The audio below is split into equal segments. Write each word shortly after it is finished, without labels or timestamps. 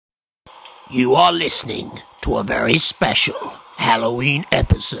You are listening to a very special Halloween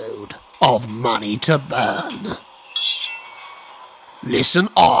episode of Money to Burn. Listen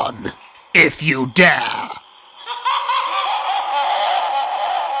on, if you dare.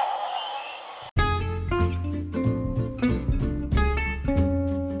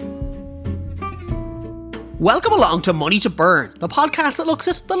 Welcome along to Money to Burn, the podcast that looks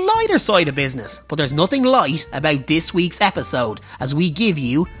at the lighter side of business. But there's nothing light about this week's episode, as we give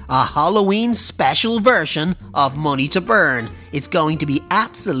you a Halloween special version of Money to Burn. It's going to be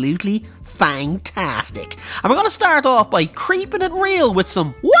absolutely fantastic. And we're going to start off by creeping it real with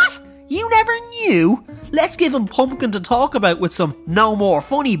some "What? You never knew?" Let's give him pumpkin to talk about with some no more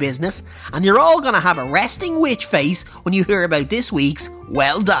funny business. And you're all going to have a resting witch face when you hear about this week's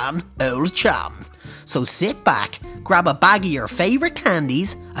Well Done, Old Chum. So sit back, grab a bag of your favourite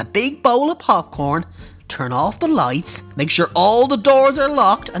candies, a big bowl of popcorn, turn off the lights, make sure all the doors are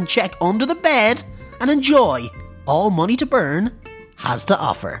locked and check under the bed, and enjoy all Money to Burn has to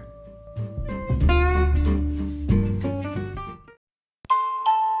offer.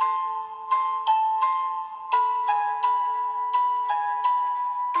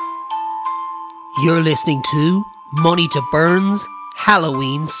 You're listening to Money to Burn's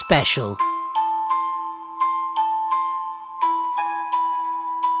Halloween Special.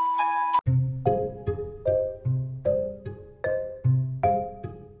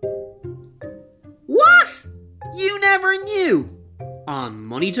 What? You never knew? On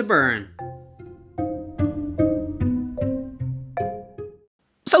Money to Burn.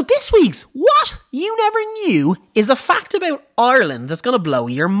 So this week's What You Never Knew is a fact about Ireland that's going to blow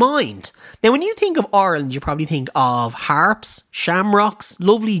your mind. Now, when you think of Ireland, you probably think of harps, shamrocks,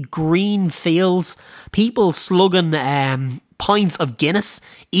 lovely green fields, people slugging pints of Guinness,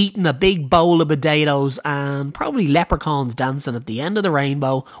 eating a big bowl of potatoes, and probably leprechauns dancing at the end of the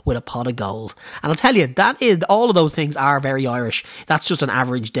rainbow with a pot of gold. And I'll tell you, all of those things are very Irish. That's just an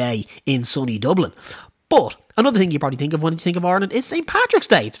average day in sunny Dublin. But another thing you probably think of when you think of Ireland is St. Patrick's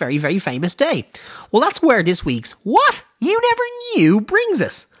Day. It's a very, very famous day. Well, that's where this week's What You Never Knew brings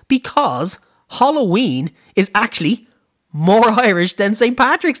us. Because Halloween is actually more Irish than St.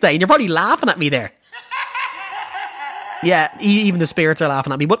 Patrick's Day. And you're probably laughing at me there. Yeah, even the spirits are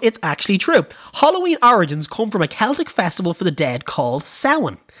laughing at me, but it's actually true. Halloween origins come from a Celtic festival for the dead called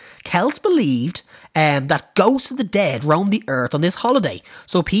Samhain. Celts believed that ghosts of the dead roamed the earth on this holiday,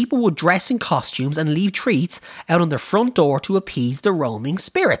 so people would dress in costumes and leave treats out on their front door to appease the roaming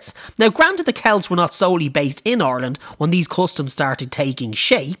spirits. Now, granted, the Celts were not solely based in Ireland when these customs started taking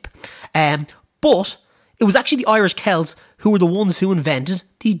shape, but it was actually the Irish Celts who were the ones who invented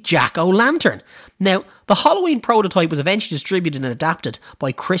the jack-o'-lantern. Now, the Halloween prototype was eventually distributed and adapted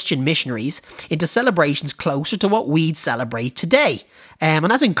by Christian missionaries into celebrations closer to what we'd celebrate today. And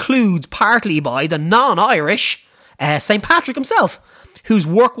that includes partly by the non-Irish St. Patrick himself, whose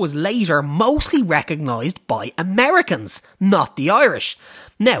work was later mostly recognised by Americans, not the Irish.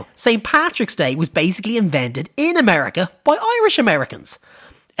 Now, St. Patrick's Day was basically invented in America by Irish Americans.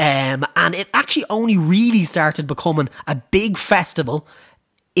 And it actually only really started becoming a big festival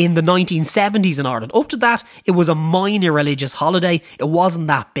in the 1970s in Ireland. Up to that, it was a minor religious holiday. It wasn't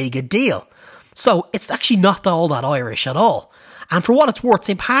that big a deal. So it's actually not all that Irish at all. And for what it's worth,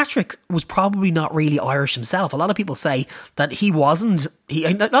 St. Patrick was probably not really Irish himself. A lot of people say that he wasn't,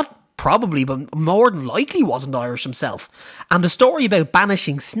 not probably, but more than likely wasn't Irish himself. And the story about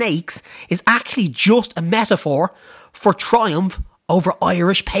banishing snakes is actually just a metaphor for triumph over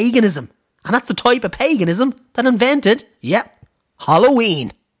Irish paganism. And that's the type of paganism that invented,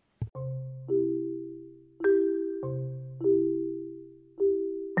 Halloween.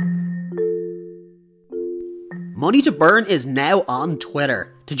 Money to Burn is now on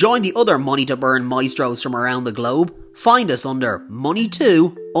Twitter. To join the other Money to Burn maestros from around the globe, find us under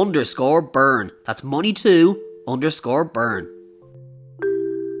Money2_Burn. That's Money2_Burn.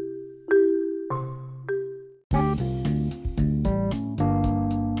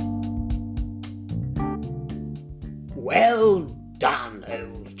 Well done,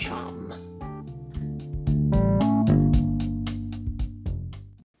 old chum.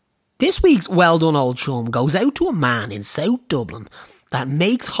 This week's Well Done Old Chum goes out to a man in South Dublin that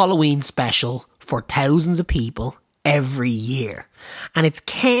makes Halloween special for thousands of people every year. And it's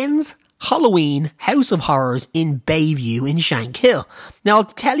Ken's Halloween House of Horrors in Bayview in Shankill. Now, I'll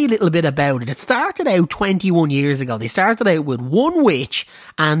tell you a little bit about it. It started out 21 years ago. They started out with one witch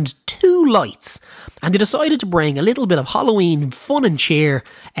and 2 lights. And they decided to bring a little bit of Halloween fun and cheer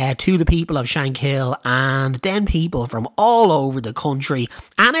to the people of Shankill, and then people from all over the country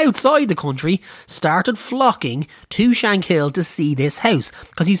and outside the country started flocking to Shankill to see this house,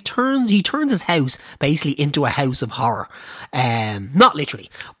 because he turns his house basically into a house of horror. Not literally,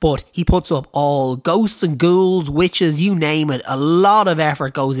 but he puts up all ghosts and ghouls, witches, you name it. A lot of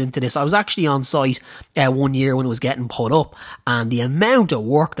effort goes into this. I was actually on site one year when it was getting put up, and the amount of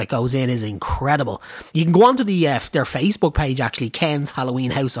work that goes in is incredible. You can go onto their Facebook page, actually, Ken's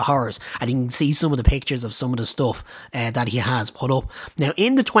Halloween House of Horrors, and you can see some of the pictures of some of the stuff that he has put up. Now,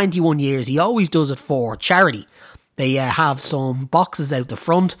 in the 21 years, he always does it for charity. They have some boxes out the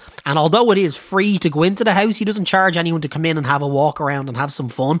front, and although it is free to go into the house, he doesn't charge anyone to come in and have a walk around and have some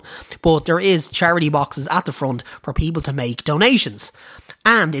fun, but there is charity boxes at the front for people to make donations.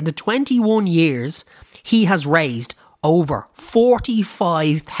 And in the 21 years, he has raised over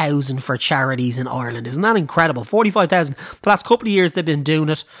 45,000 for charities in Ireland. Isn't that incredible? 45,000. The last couple of years they've been doing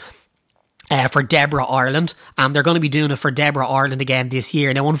it for Deborah Ireland, and they're going to be doing it for Deborah Ireland again this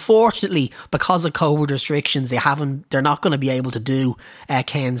year. Now, unfortunately, because of COVID restrictions, they're not going to be able to do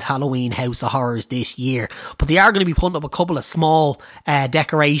Ken's Halloween House of Horrors this year, but they are going to be putting up a couple of small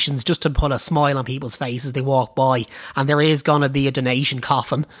decorations just to put a smile on people's faces as they walk by, and there is going to be a donation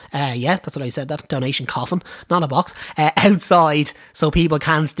coffin, yeah, that's what I said, that donation coffin, not a box, outside, so people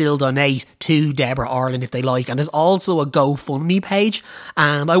can still donate to Deborah Ireland if they like. And there's also a GoFundMe page,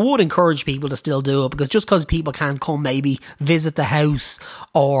 and I would encourage people to still do it, because just because people can't come maybe visit the house,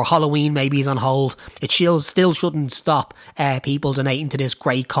 or Halloween maybe is on hold, it still shouldn't stop people donating to this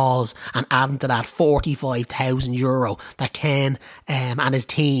great cause and adding to that €45,000 that Ken and his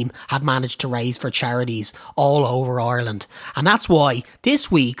team have managed to raise for charities all over Ireland. And that's why this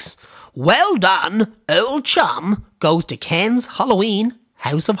week's Well Done Old Chum goes to Ken's Halloween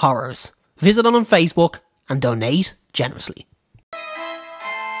House of Horrors. Visit on Facebook and donate generously.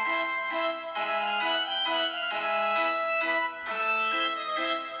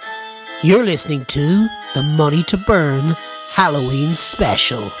 You're listening to the Money to Burn Halloween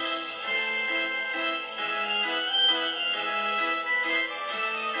Special.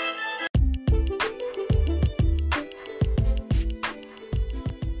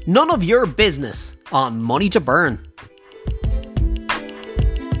 None of your business on Money to Burn.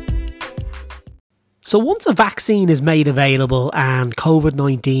 So once a vaccine is made available and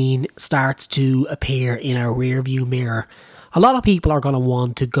COVID-19 starts to appear in our rearview mirror, a lot of people are going to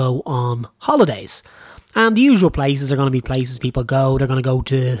want to go on holidays. And the usual places are going to be places people go. They're going to go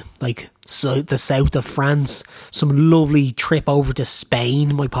to, like, the south of France, some lovely trip over to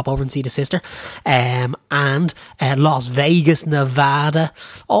Spain, might pop over and see the sister, and Las Vegas, Nevada,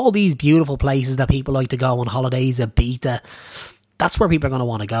 all these beautiful places that people like to go on holidays, Ibiza. That's where people are going to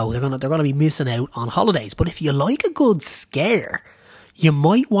want to go. They're going to be missing out on holidays. But if you like a good scare, you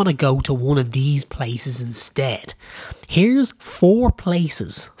might want to go to one of these places instead. Here's 4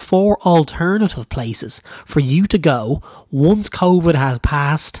 alternative places for you to go once COVID has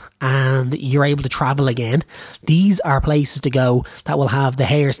passed and you're able to travel again. These are places to go that will have the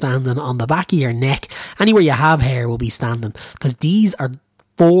hair standing on the back of your neck. Anywhere you have hair will be standing, because these are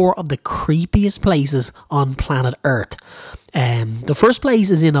 4 of the creepiest places on planet Earth. The first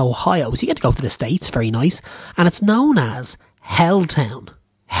place is in Ohio, so you get to go to the States, very nice, and it's known as Helltown,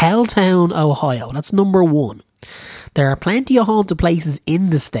 Ohio. That's number 1. There are plenty of haunted places in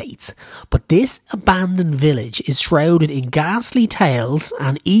the States, but this abandoned village is shrouded in ghastly tales,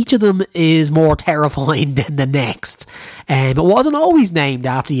 and each of them is more terrifying than the next. It wasn't always named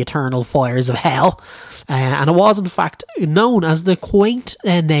after the eternal fires of hell, and it was in fact known as the quaint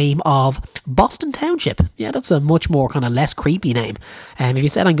name of Boston Township. Yeah, that's a much more kind of less creepy name. If you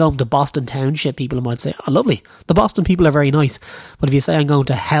said I'm going to Boston Township, people might say, oh lovely, the Boston people are very nice. But if you say I'm going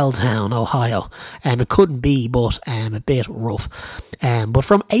to Helltown, Ohio, it couldn't be but a bit rough. But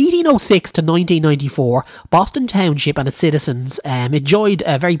from 1806 to 1994, Boston Township and its citizens enjoyed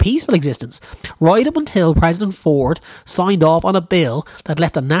a very peaceful existence, right up until President Ford signed off on a bill that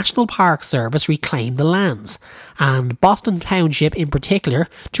let the National Park Service reclaim the lands, and Boston Township in particular,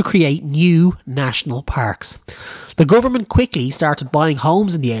 to create new national parks. The government quickly started buying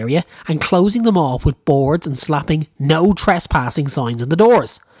homes in the area and closing them off with boards and slapping no trespassing signs on the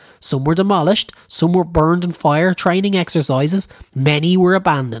doors. Some were demolished, some were burned in fire training exercises, many were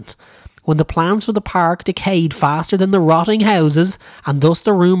abandoned. When the plans for the park decayed faster than the rotting houses, and thus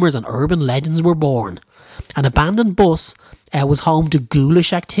the rumours and urban legends were born. An abandoned bus was home to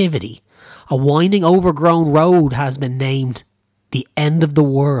ghoulish activity. A winding, overgrown road has been named the End of the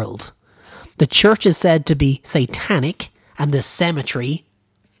World. The church is said to be satanic and the cemetery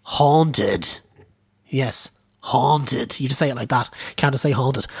haunted. Yes, haunted. You just say it like that. Can't just say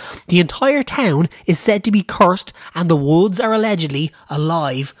haunted. The entire town is said to be cursed and the woods are allegedly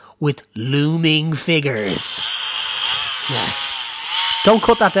alive with looming figures. Yeah. Don't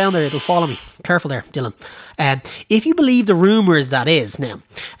cut that down there, it'll follow me. Careful there, Dylan. If you believe the rumours that is now,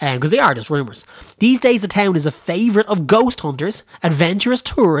 because they are just rumours, these days the town is a favourite of ghost hunters, adventurous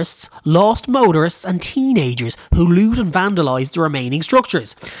tourists, lost motorists and teenagers who loot and vandalise the remaining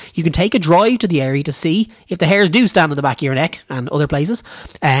structures. You can take a drive to the area to see if the hairs do stand on the back of your neck and other places,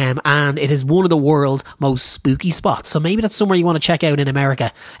 and it is one of the world's most spooky spots. So maybe that's somewhere you want to check out in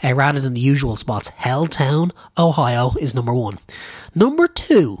America rather than the usual spots. Helltown, Ohio is number 1. Number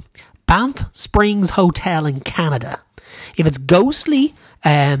 2, Banff Springs Hotel in Canada. If it's ghostly,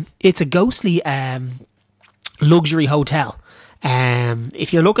 it's a ghostly luxury hotel.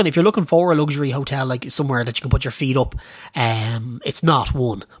 If you're looking for a luxury hotel, like somewhere that you can put your feet up, it's not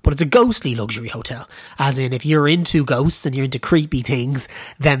one, but it's a ghostly luxury hotel. As in, if you're into ghosts and you're into creepy things,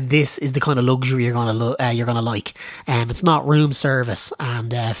 then this is the kind of luxury you're gonna like. It's not room service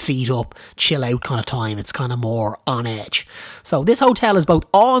and feet up, chill out kind of time. It's kind of more on edge. So this hotel is both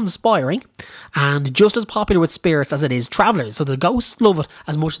awe-inspiring and just as popular with spirits as it is travellers. So the ghosts love it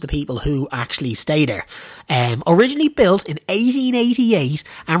as much as the people who actually stay there. Originally built in 1888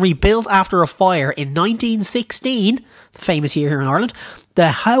 and rebuilt after a fire in 1916, famous year here in Ireland,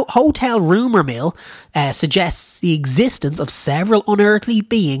 the hotel rumour mill suggests the existence of several unearthly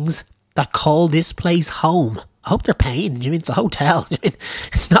beings that call this place home. I hope they're paying. I mean, it's a hotel. I mean,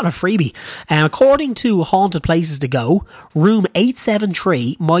 it's not a freebie. According to Haunted Places to Go, room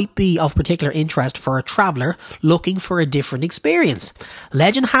 873 might be of particular interest for a traveller looking for a different experience.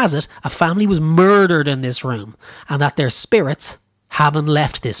 Legend has it a family was murdered in this room and that their spirits haven't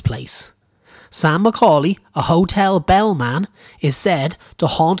left this place. Sam Macaulay, a hotel bellman, is said to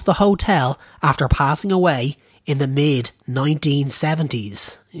haunt the hotel after passing away in the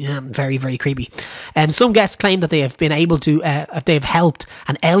mid-1970s. Yeah, very, very creepy. Some guests claim that they have been able to, they have helped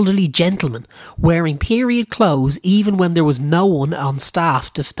an elderly gentleman wearing period clothes even when there was no one on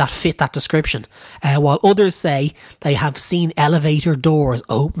staff that fit that description, while others say they have seen elevator doors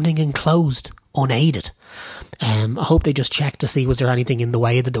opening and closed unaided. I hope they just checked to see was there anything in the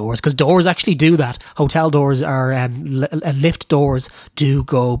way of the doors, because doors actually do that. Hotel doors or lift doors do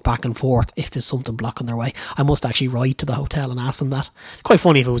go back and forth if there's something blocking their way. I must actually write to the hotel and ask them that. Quite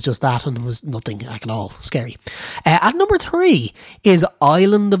funny if it was just that and it was nothing at all scary. At number 3 is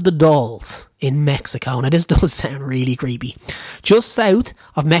Island of the Dolls in Mexico. Now this does sound really creepy. Just south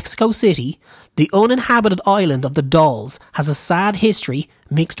of Mexico City, the uninhabited island of the Dolls has a sad history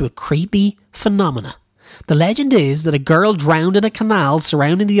mixed with creepy phenomena. The legend is that a girl drowned in a canal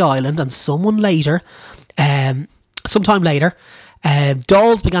surrounding the island, and sometime later,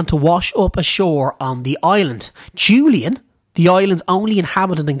 dolls began to wash up ashore on the island. Julian, the island's only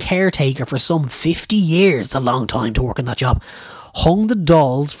inhabitant and caretaker for some 50 years, it's a long time to work in that job, hung the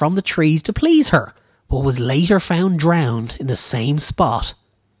dolls from the trees to please her, but was later found drowned in the same spot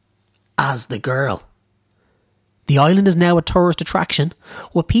as the girl. The island is now a tourist attraction,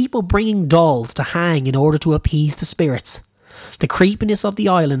 with people bringing dolls to hang in order to appease the spirits. The creepiness of the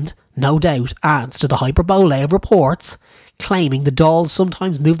island, no doubt, adds to the hyperbole of reports claiming the dolls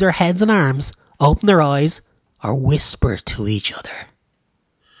sometimes move their heads and arms, open their eyes, or whisper to each other.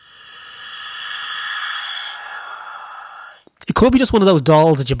 It could be just one of those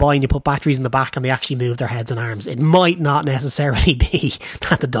dolls that you buy and you put batteries in the back and they actually move their heads and arms. It might not necessarily be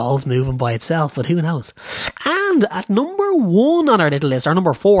that the doll's moving by itself, but who knows. And at number 1 on our little list, or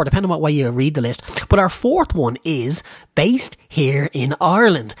number 4, depending on what way you read the list, but our 4th one is based here in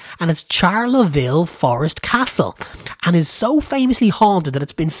Ireland, and it's Charleville Forest Castle, and is so famously haunted that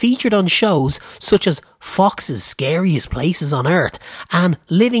it's been featured on shows such as Fox's Scariest Places on Earth and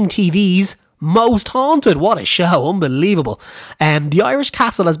Living TV's Most Haunted. What a show, unbelievable. The Irish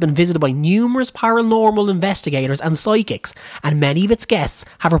castle has been visited by numerous paranormal investigators and psychics, and many of its guests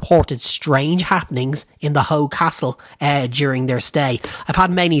have reported strange happenings in the Hoe Castle during their stay. I've had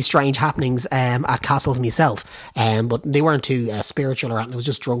many strange happenings at castles myself, but they weren't too spiritual or anything. It was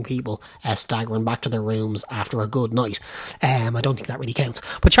just drunk people staggering back to their rooms after a good night. I don't think that really counts.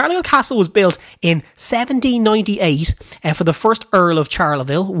 But Charleville Castle was built in 1798 for the first Earl of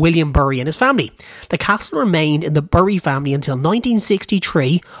Charleville, William Bury, and his family. The castle remained in the Bury family until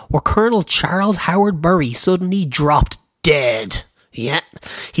 1963, where Colonel Charles Howard Bury suddenly dropped dead. Yeah,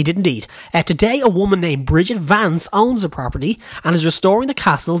 He did indeed. Today, a woman named Bridget Vance owns the property and is restoring the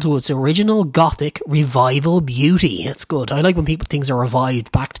castle to its original Gothic revival beauty. It's good. I like when things are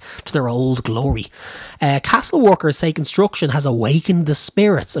revived back to their old glory. Castle workers say construction has awakened the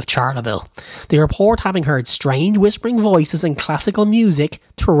spirits of Charleville. They report having heard strange whispering voices and classical music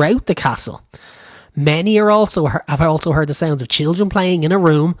throughout the castle. Many have also heard the sounds of children playing in a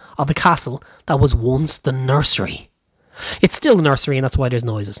room of the castle that was once the nursery. It's still the nursery and that's why there's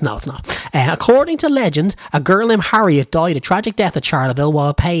noises. No, it's not. According to legend, a girl named Harriet died a tragic death at Charleville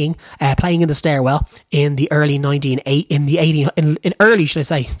while playing in the stairwell in the early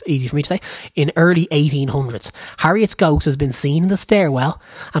 1800s. Harriet's ghost has been seen in the stairwell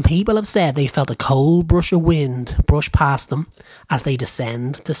and people have said they felt a cold brush of wind brush past them as they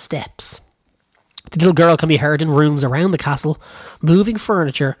descend the steps. The little girl can be heard in rooms around the castle, moving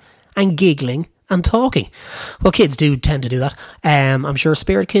furniture and giggling and talking. Well, kids do tend to do that. I'm sure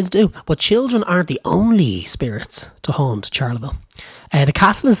spirit kids do. But children aren't the only spirits to haunt Charleville. The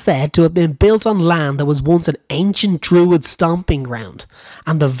castle is said to have been built on land that was once an ancient druid stomping ground.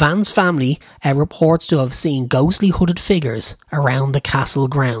 And the Vance family reports to have seen ghostly hooded figures around the castle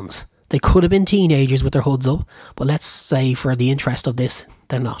grounds. They could have been teenagers with their hoods up, but let's say for the interest of this,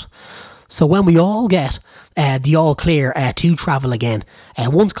 they're not. So when we all get the all clear to travel again,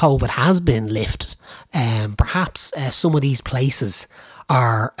 once COVID has been lifted, perhaps some of these places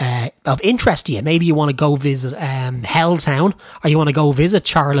are of interest to you. Maybe you want to go visit Helltown, or you want to go visit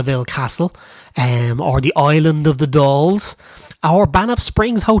Charleville Castle, or the Island of the Dolls, or Banff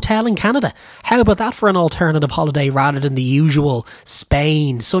Springs Hotel in Canada. How about that for an alternative holiday rather than the usual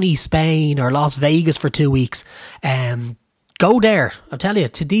sunny Spain, or Las Vegas for 2 weeks? Go there. I'll tell you,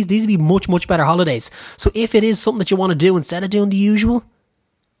 these would be much, much better holidays. So if it is something that you want to do instead of doing the usual,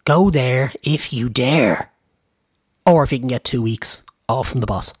 go there if you dare. Or if you can get 2 weeks off from the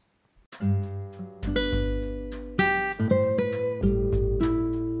boss.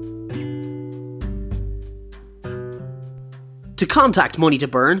 To contact Money to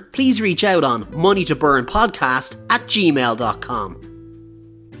Burn, please reach out on moneytoburnpodcast@gmail.com.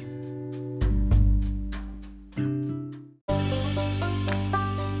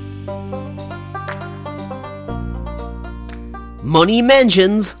 Money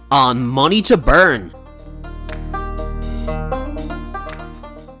mentions on Money to Burn.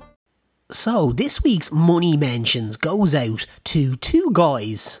 So this week's Money Mentions goes out to two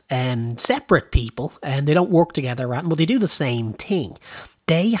guys, separate people, and they don't work together, but they do the same thing.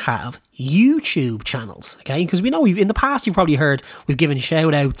 They have YouTube channels, okay? Because we know in the past you've probably heard we've given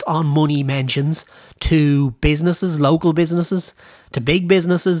shout outs on Money Mentions to businesses, local businesses, to big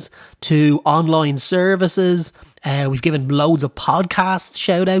businesses, to online services. We've given loads of podcasts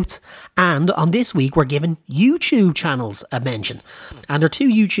shout outs, and on this week we're giving YouTube channels a mention. And they're two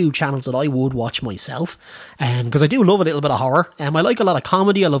YouTube channels that I would watch myself, because I do love a little bit of horror. I like a lot of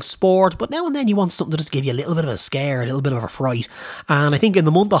comedy, I love sport, but now and then you want something to just give you a little bit of a scare, a little bit of a fright. And I think in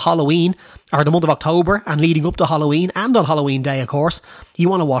the month of Halloween, or the month of October, and leading up to Halloween, and on Halloween Day of course, you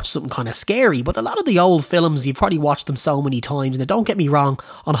want to watch something kind of scary. But a lot of the old films, you've probably watched them so many times. Now don't get me wrong,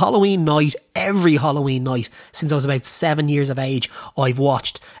 on Halloween night, every Halloween night since I was about 7 years of age, I've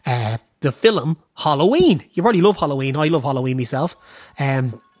watched the film Halloween. You probably love Halloween. I love Halloween myself.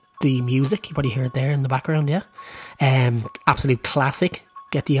 The music, you probably hear it there in the background, yeah. Absolute classic.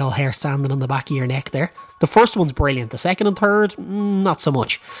 Get the old hair standing on the back of your neck there. The first one's brilliant. The second and third, not so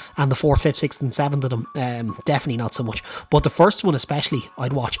much. And the fourth, fifth, sixth and seventh of them, definitely not so much. But the first one especially,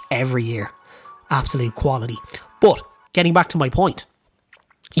 I'd watch every year. Absolute quality. But getting back to my point,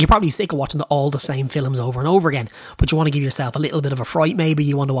 you're probably sick of watching all the same films over and over again, but you want to give yourself a little bit of a fright. Maybe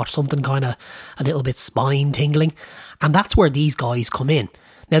you want to watch something kind of a little bit spine tingling, and that's where these guys come in.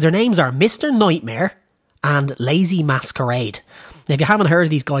 Now their names are Mr. Nightmare and Lazy Masquerade. Now, if you haven't heard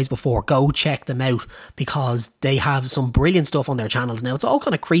of these guys before, go check them out, because they have some brilliant stuff on their channels. Now, it's all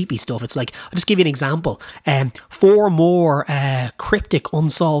kind of creepy stuff. It's like, I'll just give you an example. 4 more cryptic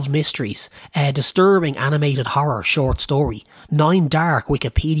unsolved mysteries, disturbing animated horror short story, 9 dark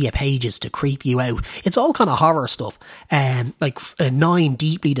Wikipedia pages to creep you out. It's all kind of horror stuff. 9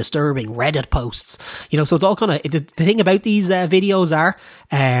 deeply disturbing Reddit posts. So it's all kind of, the thing about these videos are,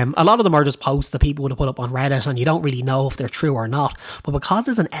 a lot of them are just posts that people would have put up on Reddit, and you don't really know if they're true or not. But because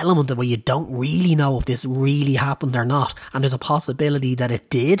there's an element of where you don't really know if this really happened or not, and there's a possibility that it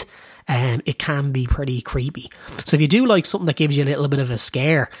did, it can be pretty creepy. So if you do like something that gives you a little bit of a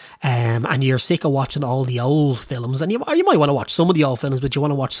scare, and you're sick of watching all the old films, and you might want to watch some of the old films, but you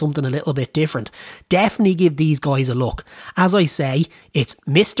want to watch something a little bit different, definitely give these guys a look. As I say, it's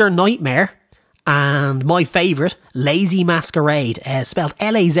Mr. Nightmare And my favourite, Lazy Masquerade, spelled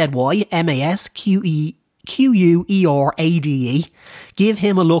LAZYMASQUERADE. Give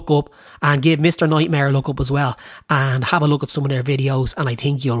him a look up, and give Mr. Nightmare a look up as well, and have a look at some of their videos, and I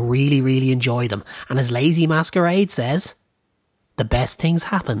think you'll really, really enjoy them. And as Lazy Masquerade says, the best things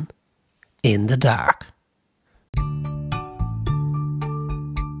happen in the dark.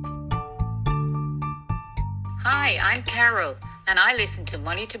 Hi, I'm Carol, and I listen to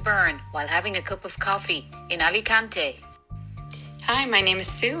Money to Burn while having a cup of coffee in Alicante. Hi, my name is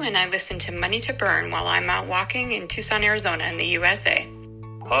Sue, and I listen to Money to Burn while I'm out walking in Tucson, Arizona in the USA.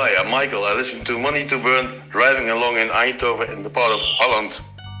 Hi, I'm Michael. I listen to Money to Burn driving along in Eindhoven in the part of Holland.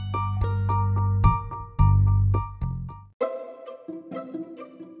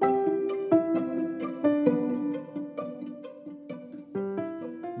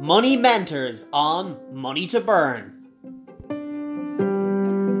 Money Mentors on Money to Burn.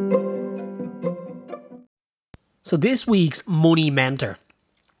 So this week's Money Mentor.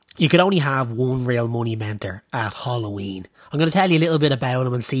 You could only have one real money mentor at Halloween. I'm going to tell you a little bit about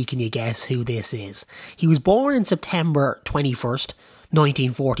him and see can you guess who this is. He was born on September 21st,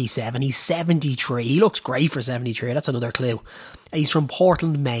 1947. He's 73. He looks great for 73. That's another clue. He's from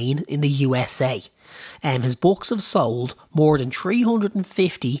Portland, Maine in the USA. His books have sold more than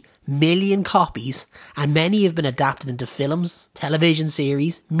 350 million copies, and many have been adapted into films, television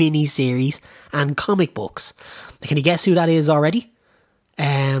series, mini-series and comic books. Can you guess who that is already?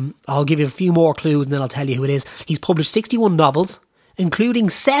 I'll give you a few more clues and then I'll tell you who it is. He's published 61 novels, including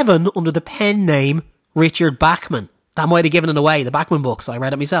 7 under the pen name Richard Bachman. That might have given it away, the Bachman books. I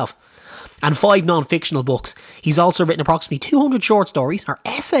read it myself. And 5 non-fictional books. He's also written approximately 200 short stories, or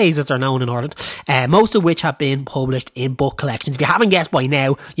essays as they're known in Ireland, most of which have been published in book collections. If you haven't guessed by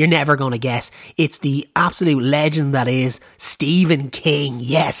now, you're never going to guess. It's the absolute legend that is Stephen King.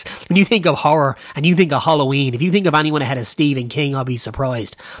 Yes, when you think of horror and you think of Halloween, if you think of anyone ahead of Stephen King, I'll be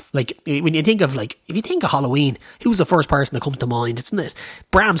surprised. Like, when you think of, if you think of Halloween, who's the first person that comes to mind? Isn't it?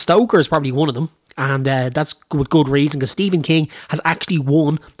 Bram Stoker is probably one of them. And that's with good reason, because Stephen King has actually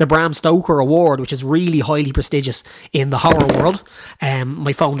won the Bram Stoker Award, which is really highly prestigious in the horror world.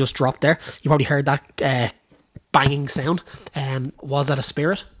 My phone just dropped there. You probably heard that banging sound. Was that a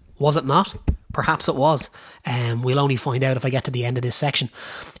spirit? Was it not? Perhaps it was. We'll only find out if I get to the end of this section.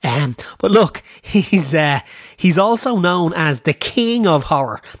 But look, he's also known as the King of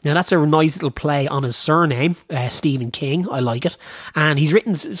Horror. Now that's a nice little play on his surname, Stephen King. I like it. And he's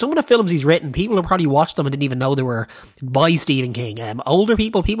written some of the films he's written. People have probably watched them and didn't even know they were by Stephen King. Older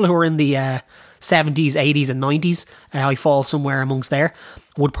people who are in the 70s, 80s and 90s, I fall somewhere amongst there,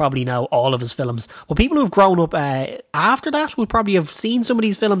 would probably know all of his films. But people who have grown up after that would probably have seen some of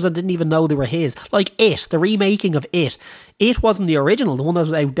these films and didn't even know they were his. Like It, the remaking of It. It wasn't the original, the one that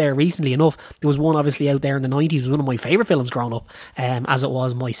was out there recently enough. There was one obviously out there in the 90s. It was one of my favourite films growing up, as it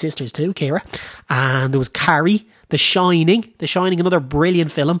was my sister's too, Kira. And there was Carrie, The Shining, another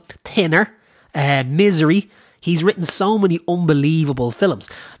brilliant film, Thinner, Misery. He's written so many unbelievable films.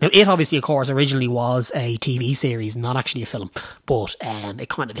 Now, It obviously, of course, originally was a TV series, not actually a film, but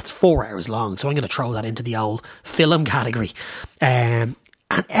it's 4 hours long, so I'm going to throw that into the old film category. And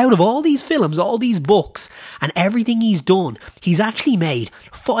out of all these films, all these books, and everything he's done, he's actually made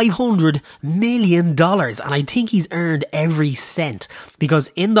 $500 million. And I think he's earned every cent.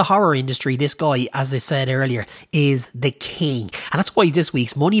 Because in the horror industry, this guy, as I said earlier, is the king. And that's why he's this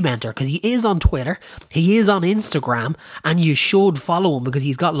week's Money Mentor. Because he is on Twitter, he is on Instagram, and you should follow him because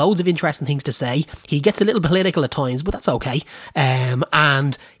he's got loads of interesting things to say. He gets a little political at times, but that's okay.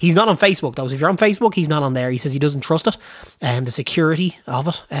 And he's not on Facebook, though. So if you're on Facebook, he's not on there. He says he doesn't trust it. The security of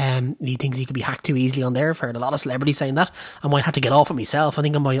it. He thinks he could be hacked too easily on there. I've heard a lot of celebrities saying that. I might have to get off it myself. I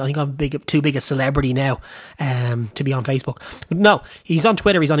think I'm too big a celebrity now to be on Facebook. But no, he's on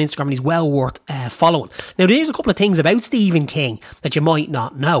Twitter, he's on Instagram, and he's well worth following. Now, there's a couple of things about Stephen King that you might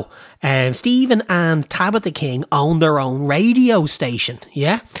not know. Stephen and Tabitha King own their own radio station.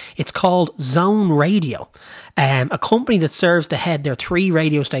 Yeah, it's called Zone Radio. A company that serves to head their 3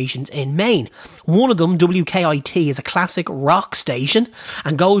 radio stations in Maine. One of them, WKIT, is a classic rock station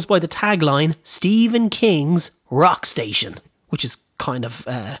and goes by the tagline Stephen King's Rock Station, which is kind of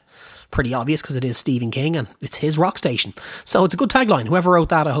pretty obvious because it is Stephen King and it's his rock station. So it's a good tagline. Whoever wrote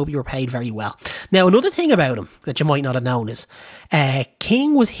that, I hope you were paid very well. Now, another thing about him that you might not have known is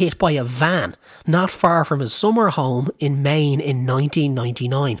King was hit by a van not far from his summer home in Maine in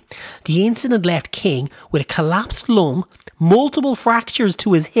 1999. The incident left King with a collapsed lung, multiple fractures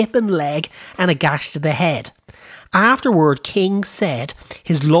to his hip and leg, and a gash to the head. Afterward, King said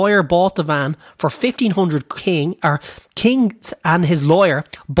his lawyer bought the van for $1,500. King and his lawyer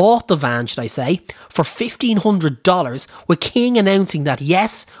bought the van, should I say, for $1,500, with King announcing that,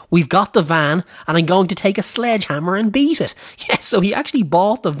 yes, we've got the van and I'm going to take a sledgehammer and beat it. Yes, so he actually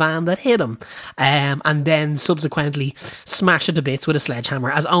bought the van that hit him, and then subsequently smashed it to bits with a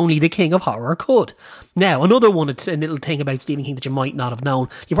sledgehammer, as only the King of Horror could. Now, another one, it's a little thing about Stephen King that you might not have known.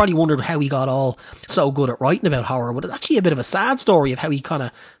 You probably wondered how he got all so good at writing about horror, but it's actually a bit of a sad story of how he kind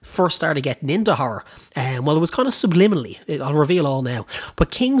of first started getting into horror. Well, it was kind of subliminally. I'll reveal all now.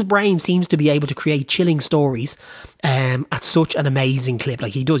 But King's brain seems to be able to create chilling stories at such an amazing clip.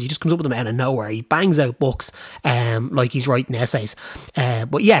 Like he does. He just comes up with them out of nowhere. He bangs out books like he's writing essays.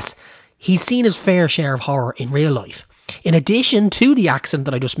 But yes, he's seen his fair share of horror in real life. In addition to the accident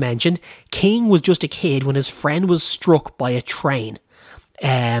that I just mentioned, King was just a kid when his friend was struck by a train.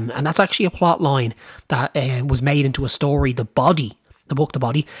 And that's actually a plot line that was made into a story, The Body,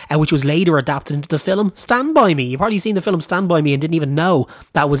 which was later adapted into the film Stand By Me. You've probably seen the film Stand By Me and didn't even know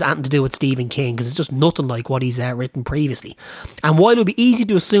that was anything to do with Stephen King, because it's just nothing like what he's written previously. And while it would be easy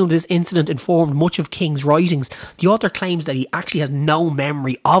to assume this incident informed much of King's writings, the author claims that he actually has no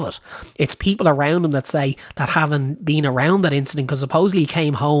memory of it. It's people around him that say that haven't been around that incident, because supposedly he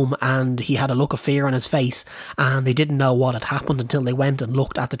came home and he had a look of fear on his face and they didn't know what had happened until they went and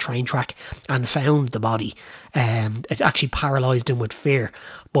looked at the train track and found the body. It actually paralysed him with fear,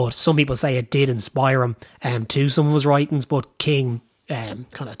 but some people say it did inspire him to some of his writings, but King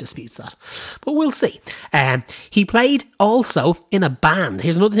kind of disputes that, but we'll see. He played also in a band.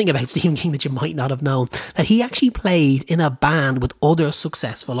 Here's another thing about Stephen King that you might not have known, that he actually played in a band with other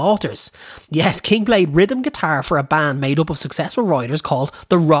successful authors. Yes, King played rhythm guitar for a band made up of successful writers called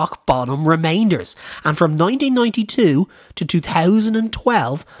the Rock Bottom Remainders, and from 1992 to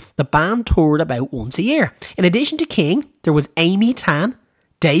 2012 the band toured about once a year. In addition to King, there was Amy Tan,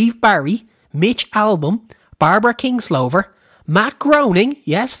 Dave Barry, Mitch Albom, Barbara Kingsolver, Matt Groening,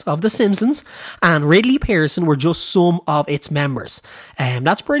 yes, of The Simpsons, and Ridley Pearson were just some of its members.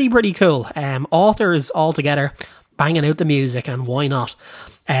 That's pretty cool. Authors all together banging out the music, and why not?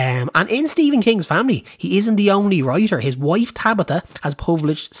 And in Stephen King's family, he isn't the only writer. His wife Tabitha has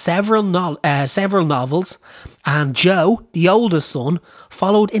published several novels, and Joe, the oldest son,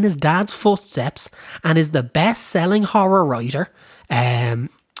 followed in his dad's footsteps and is the best-selling horror writer.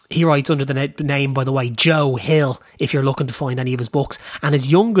 He writes under the name, by the way, Joe Hill, if you're looking to find any of his books. And his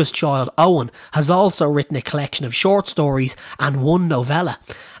youngest child, Owen, has also written a collection of short stories and one novella.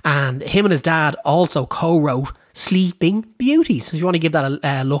 And him and his dad also co-wrote Sleeping Beauties. So if you want to give that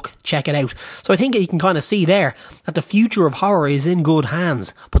a look, check it out. So I think you can kind of see there that the future of horror is in good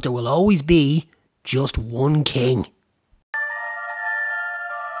hands, but there will always be just one king.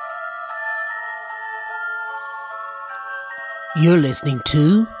 You're listening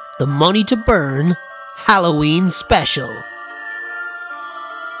to the Money to Burn Halloween Special.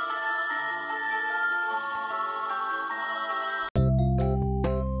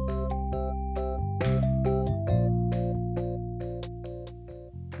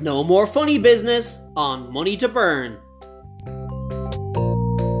 No more funny business on Money to Burn.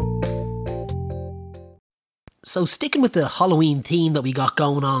 So sticking with the Halloween theme that we got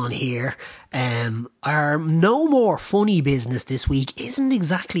going on here, our no more funny business this week isn't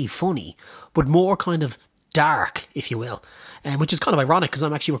exactly funny, but more kind of dark, if you will, which is kind of ironic because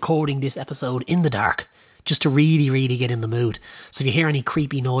I'm actually recording this episode in the dark, just to really get in the mood. So if you hear any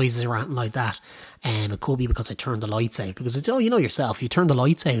creepy noises or anything like that, it could be because I turned the lights out, because it's, you know yourself, you turn the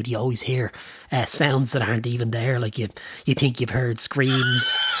lights out, you always hear sounds that aren't even there, like you think you've heard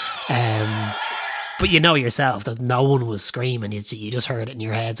screams, but you know yourself that no one was screaming. You just heard it in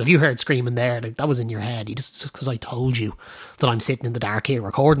your head. So if you heard screaming there, that was in your head. You just because I told you that I'm sitting in the dark here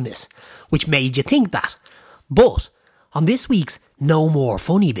recording this, which made you think that. But on this week's No More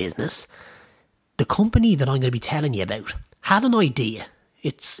Funny Business, the company that I'm going to be telling you about had an idea.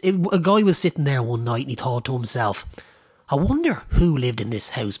 A guy was sitting there one night and he thought to himself, I wonder who lived in this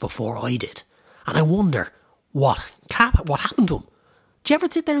house before I did. And I wonder what happened to him. Do you ever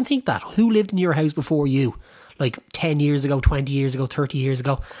sit there and think that? Who lived in your house before you? Like 10 years ago, 20 years ago, 30 years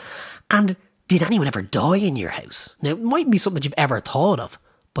ago? And did anyone ever die in your house? Now, it mightn't be something that you've ever thought of,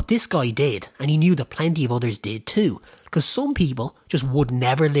 but this guy did, and he knew that plenty of others did too. Because some people just would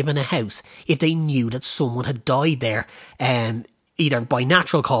never live in a house if they knew that someone had died there, either by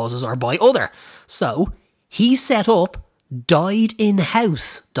natural causes or by other. So, he set up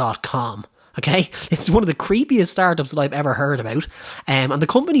diedinhouse.com. Okay, it's one of the creepiest startups that I've ever heard about. And the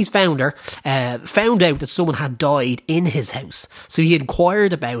company's founder found out that someone had died in his house. So he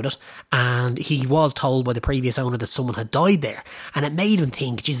inquired about it, and he was told by the previous owner that someone had died there. And it made him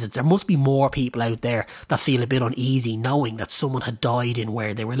think, Jesus, there must be more people out there that feel a bit uneasy knowing that someone had died in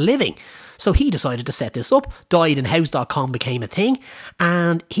where they were living. So he decided to set this up. Diedinhouse.com became a thing,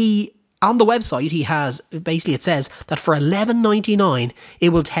 and on the website, he has, basically it says that for $11.99, it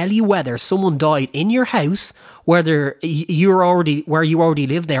will tell you whether someone died in your house, whether you already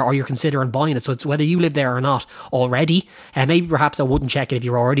live there, or you're considering buying it. So it's whether you live there or not already. And maybe perhaps I wouldn't check it if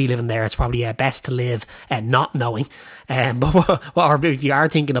you're already living there. It's probably best to live not knowing. Or if you are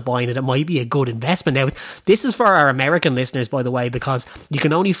thinking of buying it, it might be a good investment. Now, this is for our American listeners, by the way, because you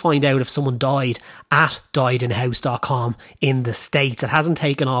can only find out if someone died at diedinhouse.com in the States. It hasn't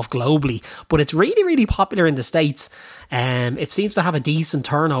taken off globally, but it's really, really popular in the States. It seems to have a decent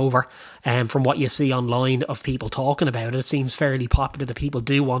turnover from what you see online of people talking about it. It seems fairly popular that people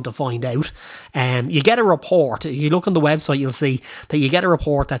do want to find out. You get a report. You look on the website, you'll see that you get a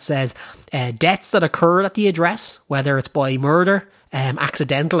report that says deaths that occurred at the address, whether it's by murder,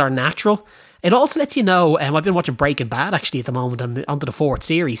 accidental or natural. It also lets you know, I've been watching Breaking Bad actually at the moment, I'm onto the 4th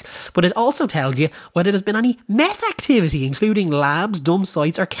series, but it also tells you whether there's been any meth activity, including labs, dump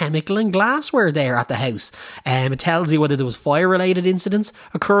sites or chemical and glassware there at the house. It tells you whether there was fire-related incidents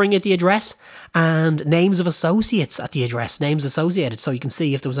occurring at the address, and names of associates at the address, names associated, so you can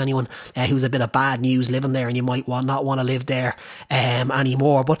see if there was anyone who's a bit of bad news living there and you might not want to live there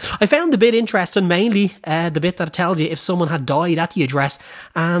anymore. But I found the bit interesting, mainly the bit that tells you if someone had died at the address,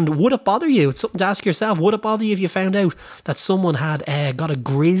 and would it bother you? It's something to ask yourself. Would it bother you if you found out that someone had got a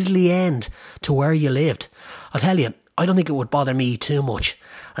grisly end to where you lived? I'll tell you, I don't think it would bother me too much,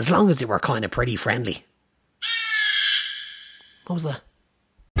 as long as they were kind of pretty friendly. What was that?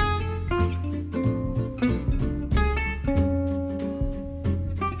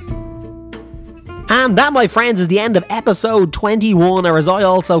 And that, my friends, is the end of episode 21, or as I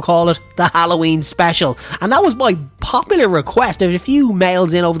also call it, the Halloween special. And that was my popular request. There was a few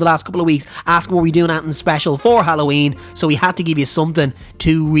mails in over the last couple of weeks asking were we doing anything special for Halloween, so we had to give you something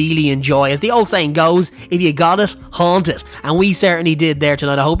to really enjoy. As the old saying goes, if you got it, haunt it. And we certainly did there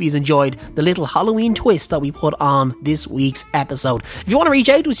tonight. I hope you enjoyed the little Halloween twist that we put on this week's episode. If you want to reach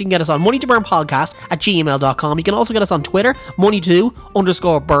out to us, you can get us on moneytoburnpodcast@gmail.com. You can also get us on Twitter,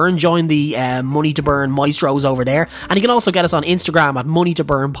 money2_burn. Join the Money to Burn maestros over there. And you can also get us on Instagram at Money to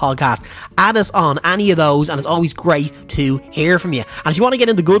Burn Podcast. Add us on any of those, and it's always great to hear from you. And if you want to get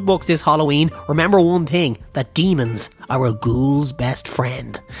in the good books this Halloween, remember one thing, that demons are a ghoul's best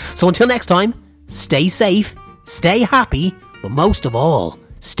friend. So until next time, stay safe, stay happy, but most of all,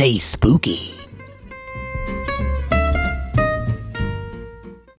 stay spooky.